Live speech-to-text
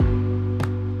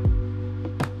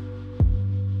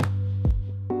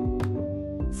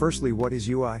Firstly, what is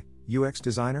UI, UX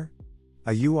designer?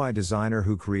 A UI designer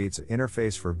who creates an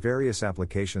interface for various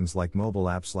applications like mobile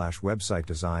app/website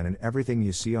design, and everything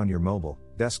you see on your mobile,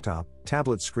 desktop,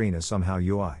 tablet screen is somehow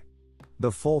UI.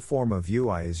 The full form of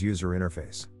UI is user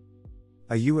interface.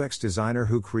 A UX designer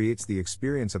who creates the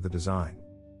experience of the design.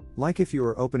 Like if you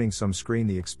are opening some screen,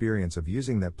 the experience of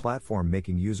using that platform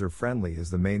making user-friendly is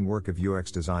the main work of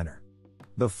UX designer.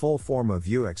 The full form of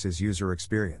UX is user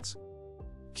experience.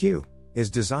 Q. Is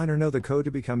designer know the code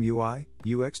to become UI,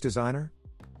 UX designer?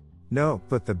 No,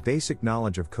 but the basic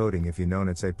knowledge of coding, if you know,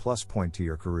 it's a plus point to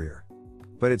your career.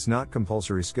 But it's not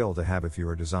compulsory skill to have if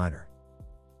you're a designer.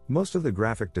 Most of the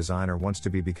graphic designer wants to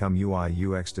become UI,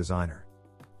 UX designer.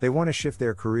 They want to shift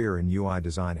their career in UI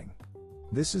designing.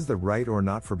 This is the right or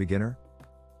not for beginner?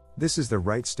 This is the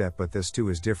right step, but this too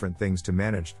is different things to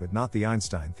manage, but not the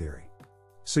Einstein theory.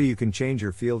 So you can change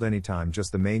your field anytime,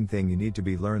 just the main thing you need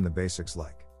to learn the basics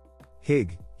like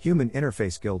HIG, Human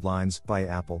Interface Guidelines, by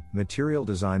Apple, Material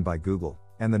Design by Google,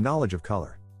 and the knowledge of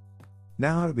color.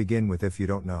 Now how to begin with if you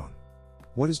don't know.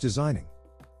 What is designing?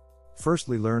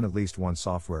 Firstly, learn at least one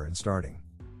software in starting.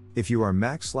 If you are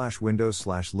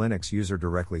Mac/Windows/Linux user,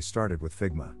 directly started with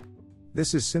Figma.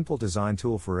 This is simple design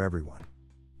tool for everyone.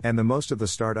 And the most of the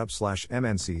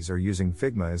startups/MNCs are using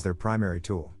Figma as their primary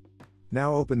tool.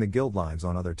 Now open the guidelines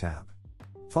on other tab.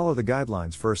 Follow the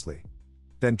guidelines firstly.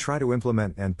 Then try to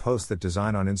implement and post that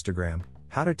design on Instagram.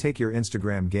 How to take your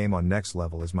Instagram game on next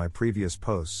level is my previous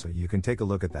post, so you can take a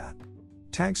look at that.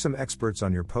 Tag some experts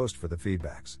on your post for the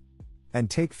feedbacks. And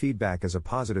take feedback as a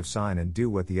positive sign and do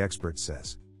what the expert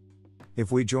says.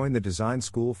 If we join the design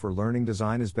school for learning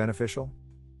design is beneficial?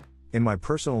 In my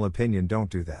personal opinion,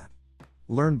 don't do that.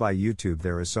 Learn by YouTube,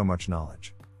 there is so much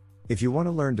knowledge. If you want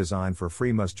to learn design for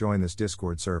free, must join this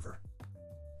Discord server.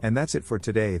 And that's it for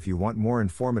today. If you want more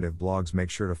informative blogs,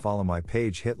 make sure to follow my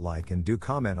page, hit like, and do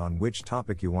comment on which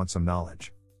topic you want some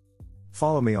knowledge.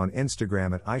 Follow me on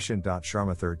Instagram at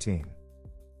aishan.sharma13.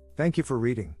 Thank you for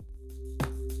reading.